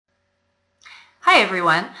Hi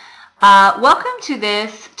everyone. Welcome to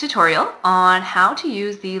this tutorial on how to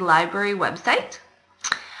use the library website.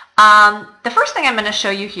 The first thing I'm going to show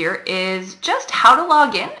you here is just how to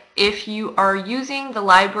log in if you are using the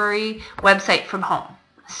library website from home.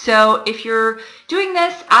 So if you're doing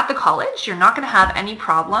this at the college, you're not going to have any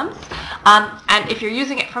problems. And if you're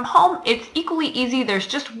using it from home, it's equally easy. There's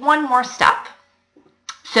just one more step.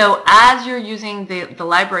 So as you're using the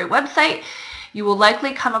library website, you will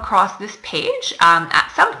likely come across this page at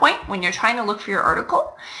some point when you're trying to look for your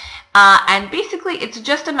article. And basically, it's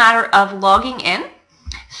just a matter of logging in.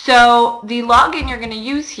 So the login you're going to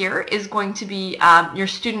use here is going to be your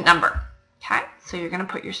student number. Okay, so you're going to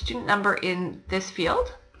put your student number in this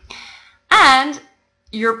field. And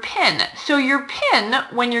your PIN. So your PIN,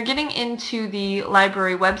 when you're getting into the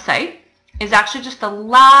library website, is actually just the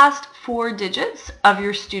last 4 digits of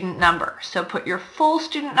your student number. So put your full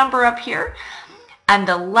student number up here and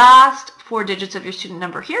the last 4 digits of your student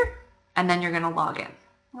number here, and then you're going to log in.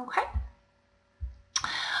 Okay?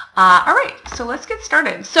 All right, so let's get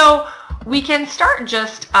started. So we can start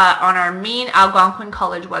just on our main Algonquin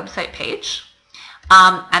College website page.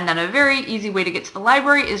 And then a very easy way to get to the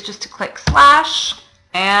library is just to click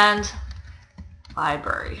 / and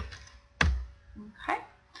library. Okay?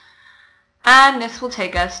 And this will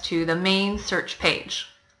take us to the main search page.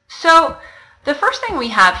 So the first thing we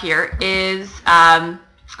have here is the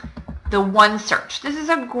OneSearch. This is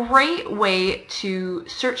a great way to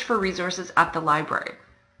search for resources at the library.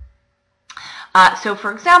 So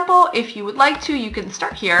for example, if you would like to, you can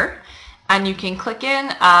start here and you can click in,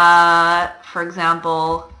 for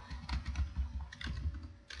example,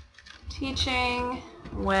 teaching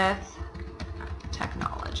with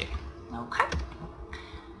technology. Okay.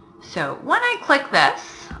 So when I click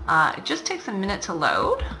this, it just takes a minute to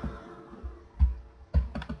load.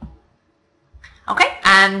 Okay,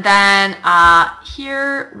 and then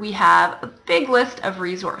here we have a big list of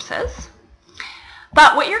resources.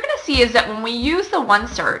 But what you're going to see is that when we use the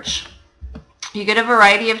OneSearch, you get a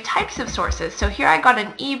variety of types of sources. So here I got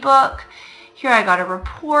an ebook, here I got a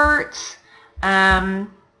report,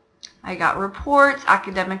 I got reports,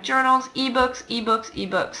 academic journals,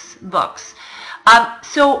 ebooks, books.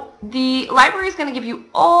 So the library is going to give you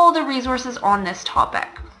all the resources on this topic.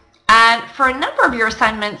 And for a number of your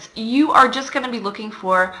assignments, you are just going to be looking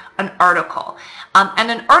for an article, and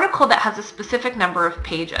an article that has a specific number of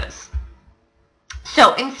pages.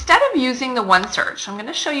 So instead of using the OneSearch, I'm going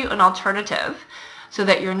to show you an alternative so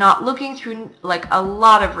that you're not looking through like a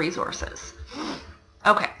lot of resources.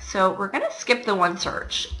 Okay, so we're going to skip the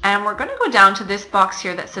OneSearch and we're going to go down to this box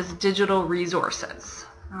here that says digital resources.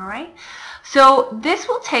 All right, so this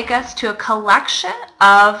will take us to a collection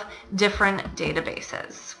of different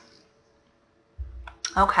databases.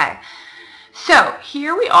 Okay, so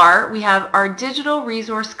here we are. We have our digital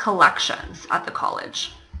resource collections at the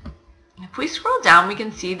college. If we scroll down, we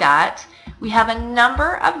can see that we have a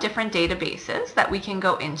number of different databases that we can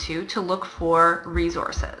go into to look for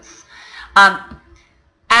resources.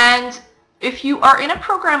 And if you are in a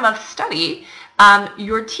program of study,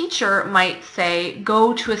 your teacher might say,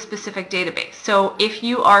 go to a specific database. So if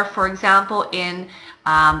you are, for example, in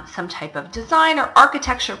some type of design or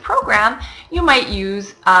architecture program, you might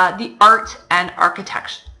use the Art and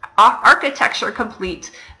Architecture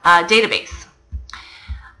Complete database.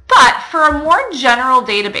 But for a more general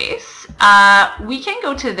database, we can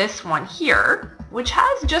go to this one here, which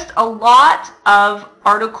has just a lot of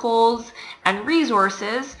articles and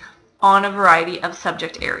resources on a variety of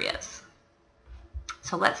subject areas.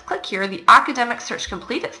 So let's click here, the Academic Search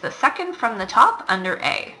Complete. It's the second from the top under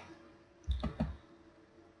A.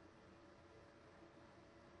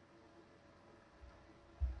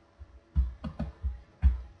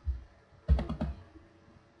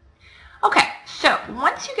 Okay, so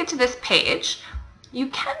once you get to this page, you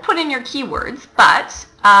can put in your keywords, but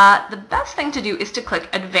the best thing to do is to click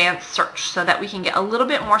Advanced Search so that we can get a little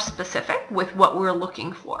bit more specific with what we're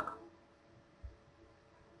looking for.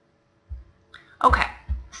 Okay,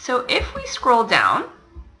 so if we scroll down,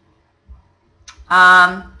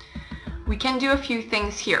 we can do a few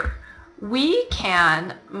things here. We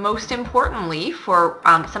can, most importantly, for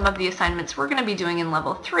some of the assignments we're going to be doing in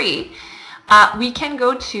level 3, we can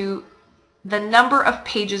go to the number of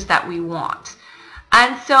pages that we want.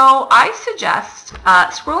 And so I suggest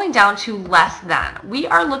scrolling down to less than. We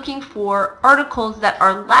are looking for articles that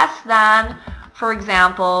are less than, for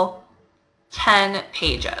example, 10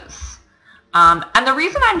 pages. And the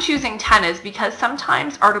reason I'm choosing 10 is because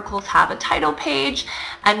sometimes articles have a title page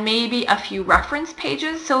and maybe a few reference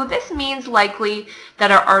pages. So this means likely that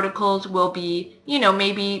our articles will be,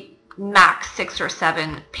 maybe max 6 or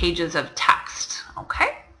 7 pages of text.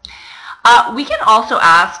 We can also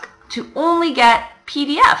ask to only get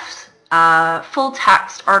PDFs, full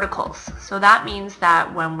text articles. So that means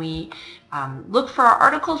that when we look for our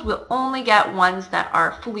articles, we'll only get ones that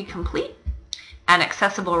are fully complete and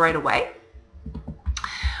accessible right away.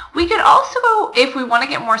 We could also, if we want to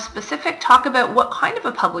get more specific, talk about what kind of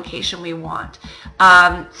a publication we want.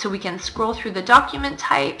 So we can scroll through the document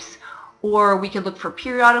types, or we could look for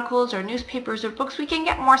periodicals or newspapers or books. We can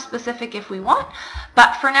get more specific if we want,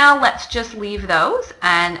 but for now, let's just leave those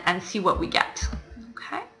and see what we get.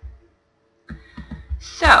 Okay.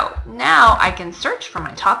 So now I can search for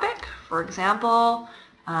my topic. For example,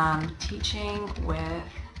 teaching with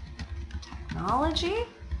technology,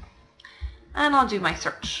 and I'll do my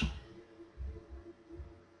search.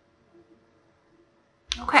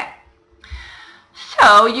 Okay.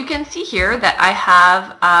 So you can see here that I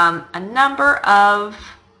have a number of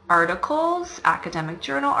articles, academic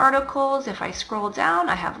journal articles. If I scroll down,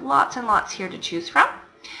 I have lots and lots here to choose from.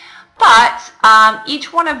 But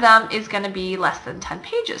each one of them is going to be less than 10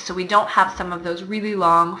 pages, so we don't have some of those really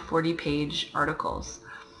long 40-page articles.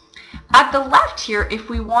 At the left here, if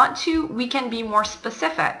we want to, we can be more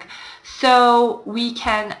specific. So we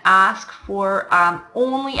can ask for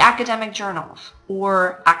only academic journals,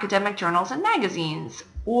 or academic journals and magazines,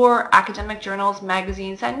 or academic journals,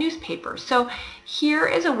 magazines, and newspapers. So here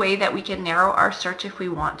is a way that we can narrow our search if we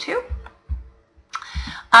want to.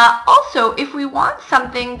 Also, if we want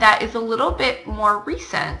something that is a little bit more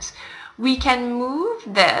recent, we can move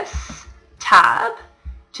this tab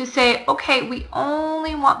to say, okay, we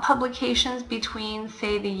only want publications between,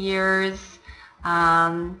 say, the years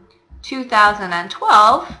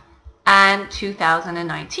 2012 and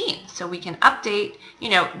 2019. So we can update,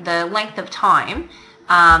 the length of time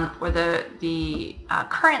or the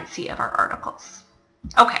currency of our articles.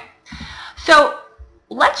 Okay, so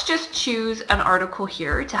let's just choose an article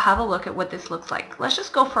here to have a look at what this looks like. Let's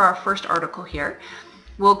just go for our first article here.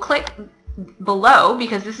 We'll click below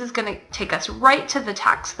because this is going to take us right to the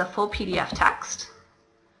text, the full PDF text.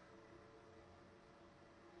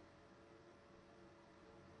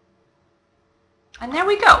 And there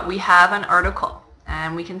we go. We have an article,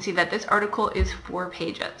 and we can see that this article is 4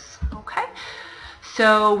 pages. Okay,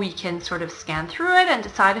 so we can sort of scan through it and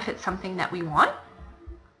decide if it's something that we want.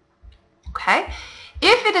 Okay,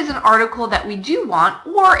 if it is an article that we do want,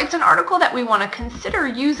 or it's an article that we want to consider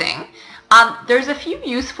using, there's a few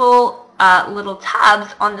useful little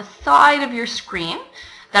tabs on the side of your screen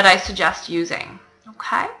that I suggest using.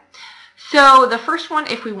 Okay, so the first one,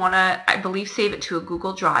 if we want to, I believe, save it to a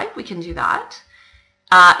Google Drive, we can do that.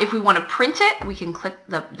 If we want to print it, we can click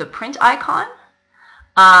the print icon.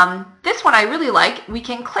 This one I really like. We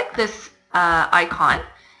can click this icon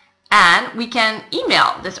and we can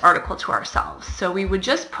email this article to ourselves. So we would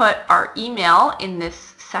just put our email in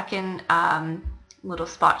this second little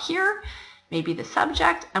spot here, maybe the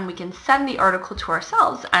subject, and we can send the article to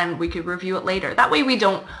ourselves and we could review it later. That way we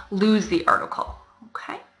don't lose the article.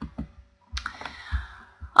 Okay.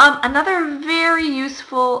 Another very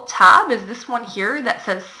useful tab is this one here that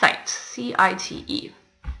says Cite, C-I-T-E.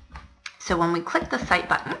 So when we click the Cite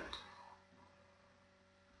button,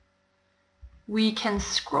 we can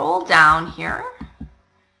scroll down here,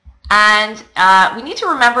 and we need to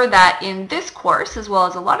remember that in this course, as well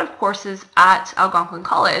as a lot of courses at Algonquin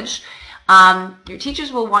College, your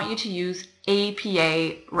teachers will want you to use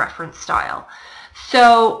APA reference style.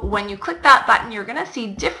 So when you click that button, you're going to see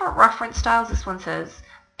different reference styles. This one says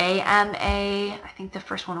AMA, I think the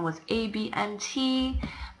first one was ABNT,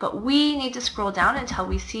 but we need to scroll down until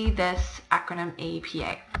we see this acronym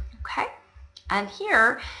APA. Okay, and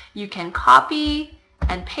here you can copy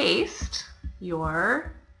and paste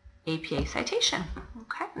your APA citation.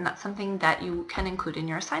 Okay, and that's something that you can include in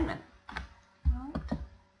your assignment.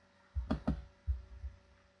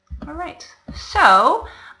 All right, so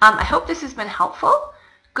I hope this has been helpful.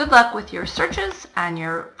 Good luck with your searches and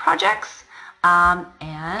your projects.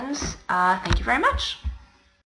 Thank you very much.